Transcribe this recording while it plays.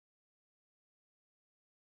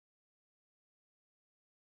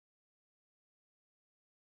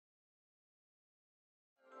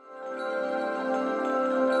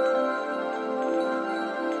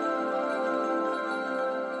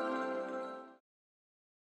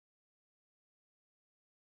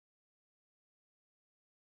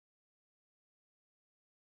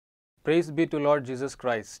Praise be to Lord Jesus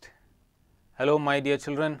Christ. Hello my dear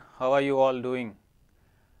children, how are you all doing?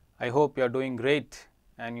 I hope you are doing great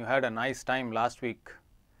and you had a nice time last week,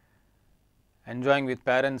 enjoying with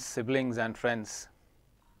parents, siblings and friends.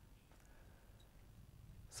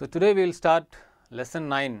 So today we will start lesson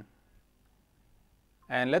 9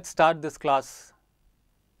 and let's start this class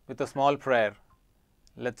with a small prayer.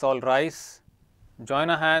 Let's all rise, join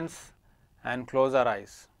our hands and close our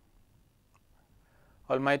eyes.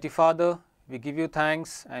 Almighty Father, we give you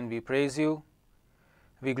thanks and we praise you.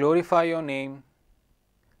 We glorify your name.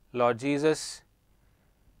 Lord Jesus,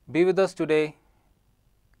 be with us today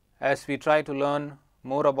as we try to learn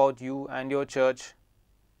more about you and your church.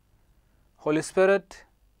 Holy Spirit,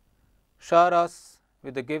 shower us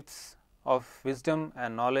with the gifts of wisdom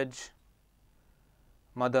and knowledge.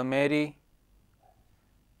 Mother Mary,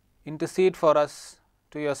 intercede for us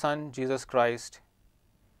to your Son, Jesus Christ.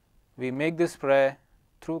 We make this prayer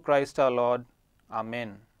through Christ our Lord.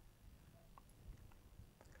 Amen.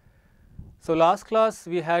 So last class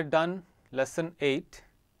we had done lesson 8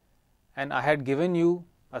 and I had given you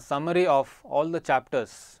a summary of all the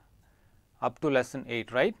chapters up to lesson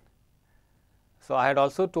 8, right? So I had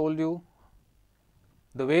also told you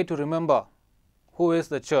the way to remember who is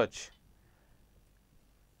the church.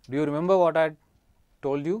 Do you remember what I had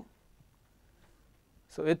told you?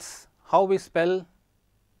 So it's how we spell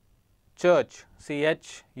church,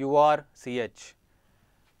 C-H-U-R-C-H.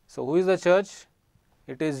 So who is the church?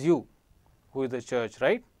 It is you who is the church,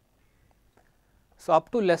 right? So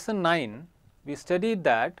up to lesson 9, we studied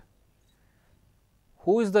that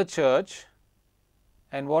who is the church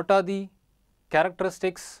and what are the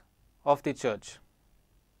characteristics of the church.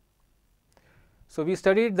 So we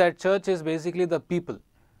studied that church is basically the people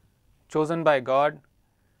chosen by God,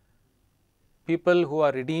 people who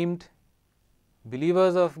are redeemed,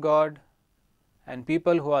 believers of God, and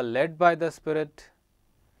people who are led by the Spirit.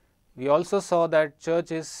 We also saw that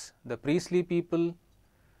church is the priestly people,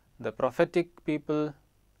 the prophetic people,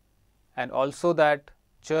 and also that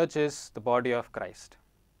church is the body of Christ.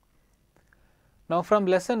 Now from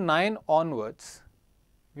lesson 9 onwards,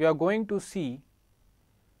 we are going to see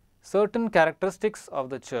certain characteristics of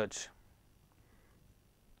the church.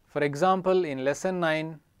 For example, in lesson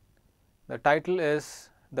 9, the title is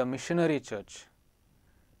The Missionary Church.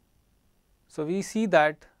 So we see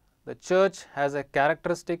that the church has a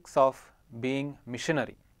characteristics of being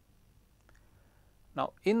missionary.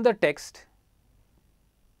 Now in the text,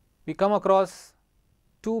 we come across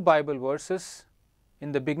two Bible verses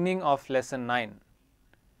in the beginning of lesson 9.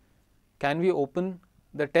 Can we open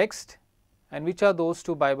the text and which are those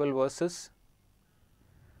two Bible verses?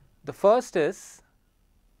 The first is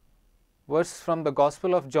verse from the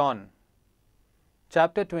Gospel of John,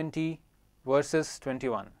 chapter 20, verses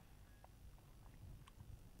 21.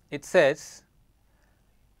 It says,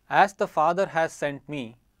 "As the Father has sent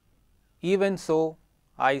me, even so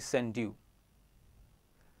I send you."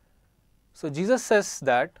 So Jesus says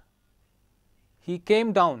that He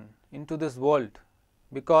came down into this world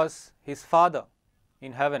because His Father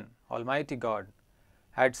in heaven, Almighty God,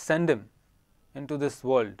 had sent Him into this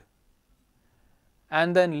world.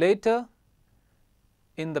 And then later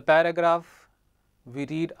in the paragraph, we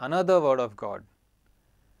read another word of God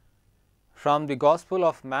from the Gospel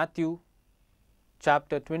of Matthew,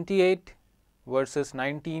 chapter 28, verses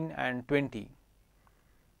 19 and 20.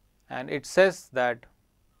 And it says that,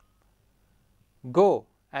 "Go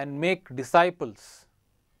and make disciples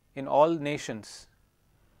in all nations,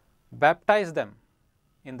 baptize them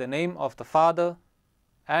in the name of the Father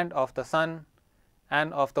and of the Son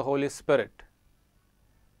and of the Holy Spirit,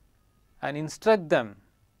 and instruct them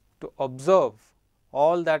to observe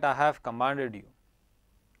all that I have commanded you."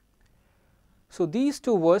 So these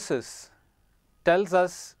two verses tells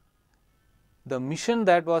us the mission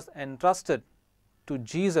that was entrusted to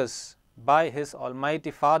Jesus by His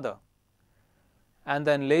Almighty Father. And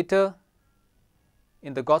then later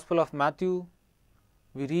in the Gospel of Matthew,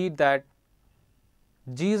 we read that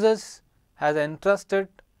Jesus has entrusted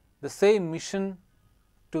the same mission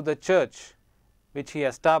to the church which He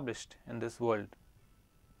established in this world.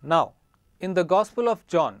 Now, in the Gospel of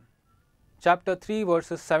John, chapter 3,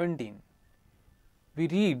 verses 17, we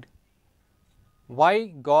read why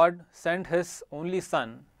God sent His only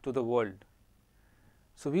Son to the world.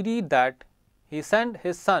 So we read that He sent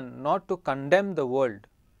His Son not to condemn the world,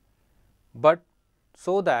 but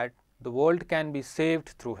so that the world can be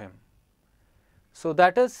saved through Him. So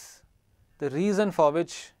that is the reason for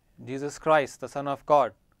which Jesus Christ, the Son of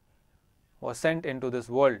God, was sent into this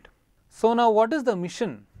world. So now what is the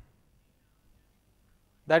mission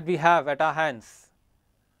that we have at our hands?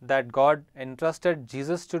 that God entrusted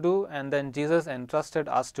Jesus to do, and then Jesus entrusted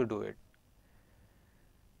us to do it.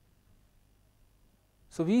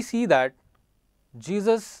 So we see that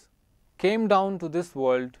Jesus came down to this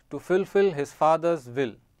world to fulfill His Father's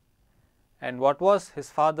will. And what was His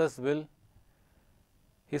Father's will?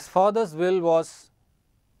 His Father's will was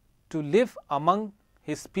to live among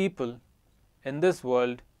His people in this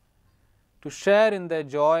world, to share in their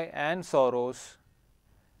joy and sorrows,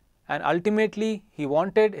 and ultimately He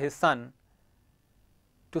wanted His Son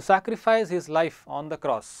to sacrifice His life on the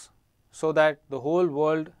cross so that the whole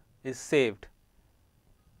world is saved.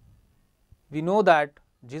 We know that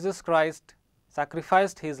Jesus Christ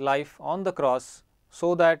sacrificed His life on the cross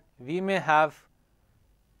so that we may have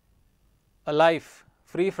a life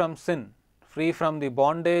free from sin, free from the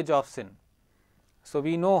bondage of sin. So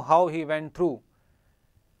we know how He went through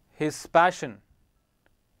His passion,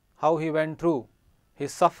 how He went through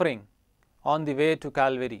His suffering on the way to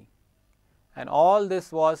Calvary. And all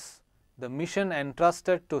this was the mission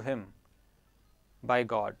entrusted to Him by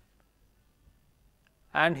God.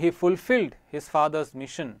 And He fulfilled His Father's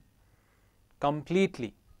mission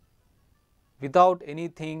completely, without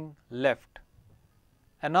anything left.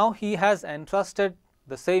 And now He has entrusted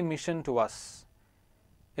the same mission to us.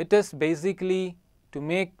 It is basically to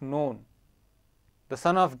make known the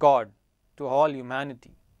Son of God to all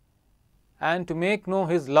humanity, and to make known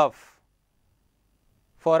His love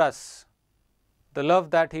for us, the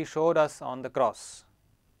love that He showed us on the cross.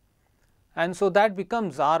 And so that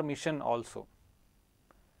becomes our mission also.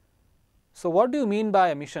 So what do you mean by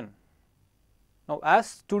a mission? Now, as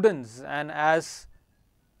students and as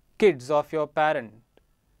kids of your parent,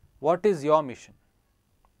 what is your mission?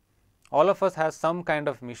 All of us has some kind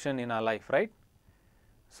of mission in our life, right?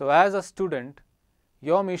 So as a student,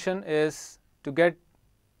 your mission is to get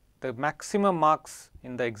the maximum marks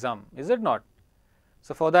in the exam, is it not?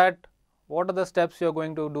 So for that, what are the steps you are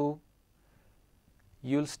going to do?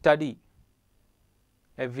 You will study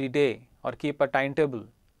every day or keep a timetable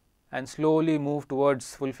and slowly move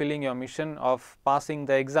towards fulfilling your mission of passing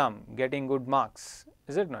the exam, getting good marks,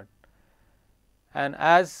 is it not? And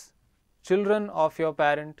as children of your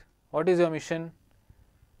parent, what is your mission?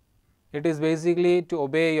 It is basically to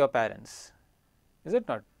obey your parents, is it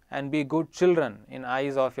not? And be good children in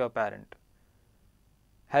eyes of your parent,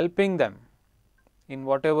 helping them in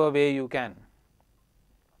whatever way you can.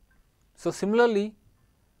 So similarly,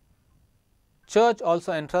 church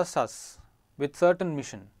also entrusts us with certain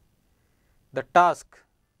mission, the task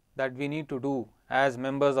that we need to do as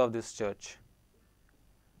members of this church.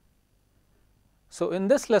 So in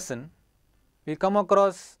this lesson, we come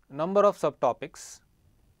across a number of subtopics.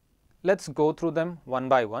 Let's go through them one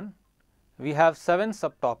by one. We have 7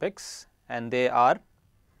 subtopics, and they are: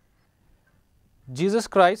 Jesus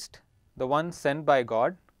Christ, the one sent by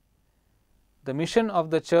God; the mission of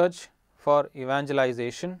the church for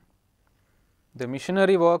evangelization; the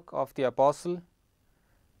missionary work of the apostle;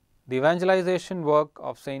 the evangelization work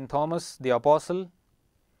of St. Thomas the Apostle;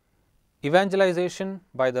 evangelization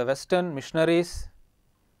by the Western missionaries;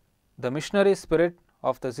 the missionary spirit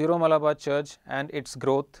of the Zero Malabar Church and its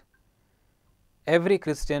growth. Every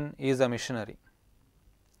Christian is a missionary.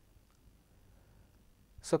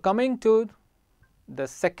 So coming to the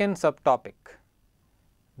second subtopic,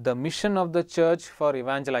 the mission of the church for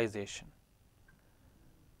evangelization.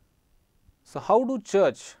 So how do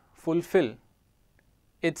church fulfill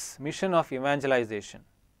its mission of evangelization?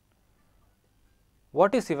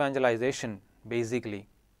 What is evangelization basically?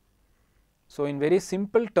 So in very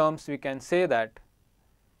simple terms, we can say that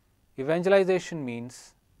evangelization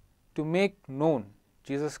means to make known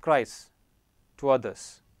Jesus Christ to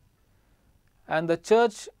others. And the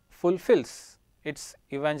church fulfills its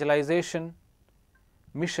evangelization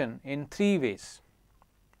mission in 3 ways.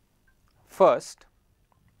 First,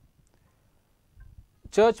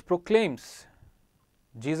 church proclaims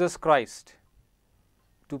Jesus Christ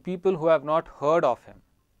to people who have not heard of Him.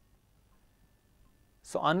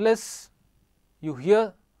 So unless you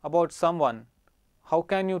hear about someone, how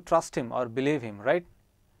can you trust him or believe him, right?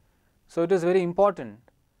 So it is very important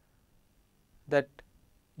that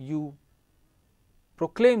you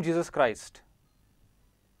proclaim Jesus Christ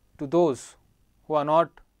to those who are not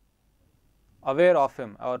aware of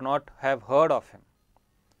Him or not have heard of Him.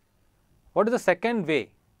 What is the second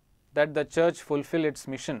way that the church fulfill its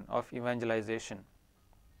mission of evangelization?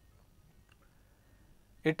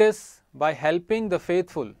 It is by helping the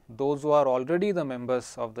faithful, those who are already the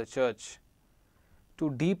members of the church,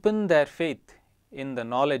 to deepen their faith in the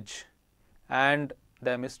knowledge and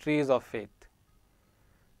the mysteries of faith.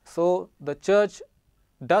 So the church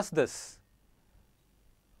does this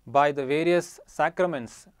by the various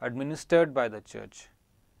sacraments administered by the Church.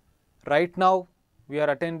 Right now we are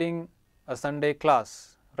attending a Sunday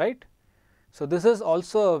class, right? So this is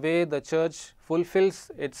also a way the Church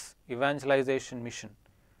fulfills its evangelization mission.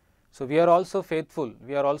 So we are also faithful,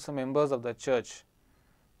 we are also members of the Church,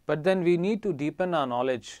 but then we need to deepen our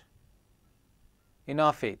knowledge in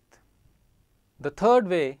our faith. The third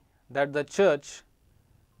way that the Church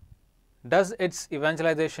does its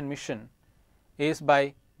evangelization mission is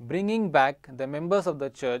by bringing back the members of the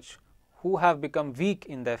Church who have become weak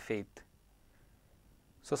in their faith.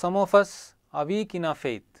 So some of us are weak in our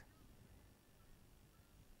faith.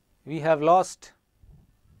 We have lost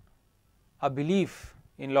a belief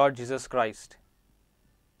in Lord Jesus Christ,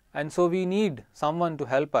 and so we need someone to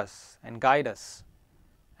help us and guide us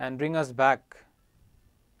and bring us back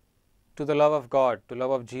to the love of God, to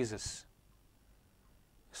love of Jesus.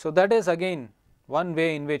 So that is again one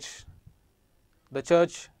way in which the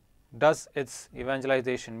Church does its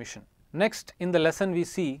evangelization mission. Next, in the lesson we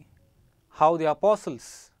see how the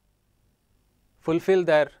apostles fulfill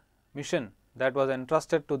their mission that was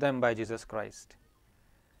entrusted to them by Jesus Christ.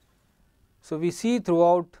 So we see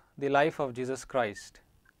throughout the life of Jesus Christ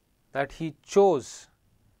that He chose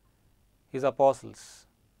His apostles,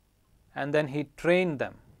 and then He trained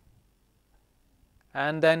them,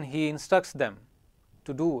 and then He instructs them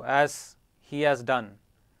to do as He has done,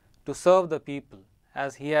 to serve the people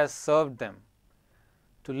as He has served them,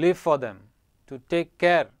 to live for them, to take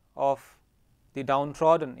care of the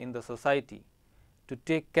downtrodden in the society, to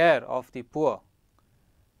take care of the poor,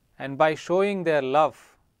 and by showing their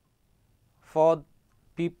love for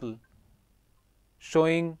people,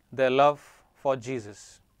 showing their love for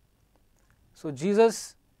Jesus. So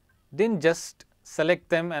Jesus didn't just select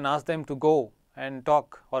them and ask them to go and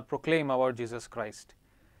talk or proclaim about Jesus Christ.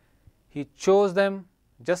 He chose them,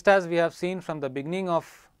 just as we have seen from the beginning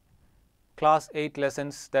of class 8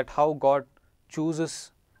 lessons, that how God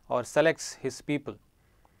chooses or selects His people.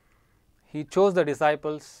 He chose the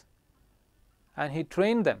disciples and He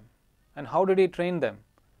trained them. And how did He train them?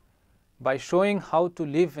 By showing how to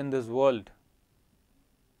live in this world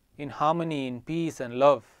in harmony, in peace and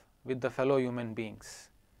love with the fellow human beings.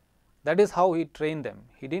 That is how He trained them.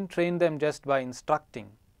 He didn't train them just by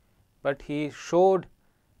instructing, but He showed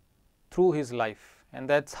through His life, and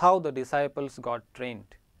that's how the disciples got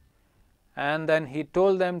trained. And then He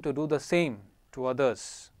told them to do the same to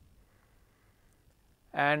others.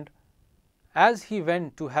 And as He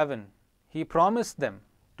went to heaven, He promised them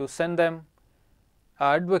to send them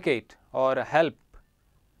an advocate or a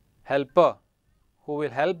helper who will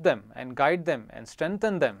help them and guide them and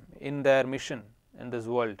strengthen them in their mission in this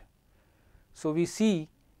world. So we see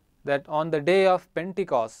that on the day of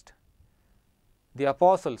Pentecost, the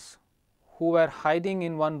apostles who were hiding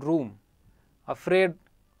in one room, afraid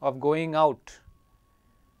of going out,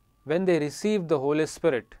 when they received the Holy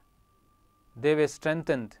Spirit, they were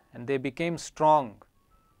strengthened and they became strong,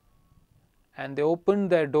 and they opened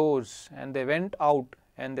their doors and they went out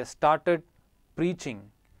and they started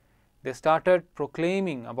preaching. They started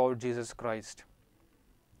proclaiming about Jesus Christ.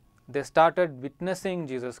 They started witnessing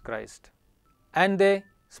Jesus Christ, and they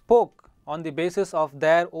spoke on the basis of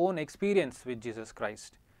their own experience with Jesus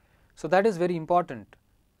Christ. So that is very important.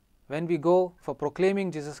 When we go for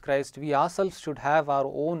proclaiming Jesus Christ, we ourselves should have our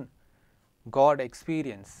own God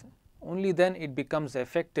experience. Only then it becomes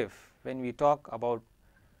effective when we talk about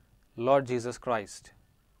Lord Jesus Christ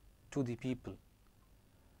to the people.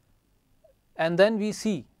 And then we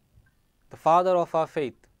see the father of our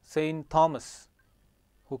faith, Saint Thomas,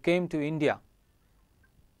 who came to India,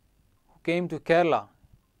 who came to Kerala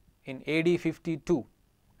in AD 52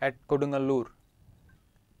 at Kodungalur.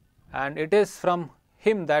 And it is from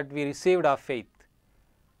him that we received our faith.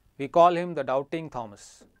 We call him the Doubting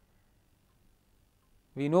Thomas.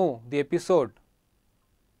 We know the episode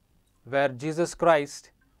where Jesus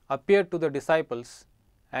Christ appeared to the disciples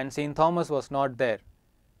and Saint Thomas was not there.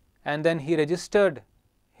 And then he registered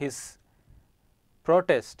his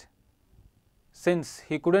protest since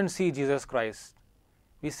he couldn't see Jesus Christ.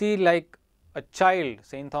 We see, like a child,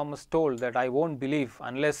 Saint Thomas told that I won't believe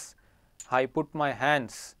unless I put my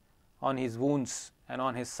hands on his wounds and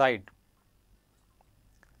on his side.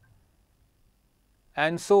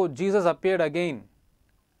 And so Jesus appeared again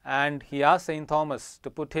and he asked Saint Thomas to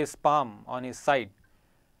put his palm on his side.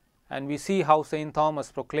 And we see how Saint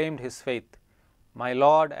Thomas proclaimed his faith, my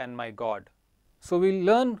Lord and my God. So we'll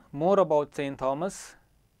learn more about Saint Thomas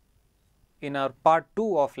in our part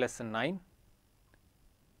 2 of lesson 9.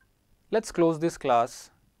 Let's close this class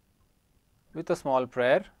with a small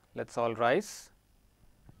prayer. Let's all rise,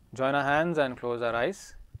 join our hands and close our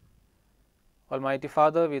eyes. Almighty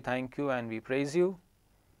Father, we thank you and we praise you.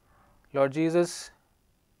 Lord Jesus,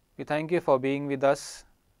 we thank you for being with us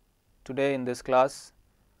today in this class,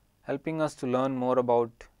 helping us to learn more about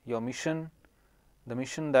your mission, the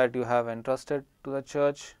mission that you have entrusted to the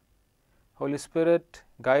Church. Holy Spirit,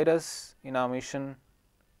 guide us in our mission.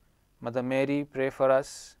 Mother Mary, pray for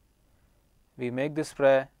us. We make this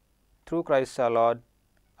prayer through Christ our Lord.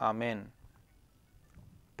 Amen.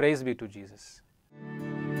 Praise be to Jesus.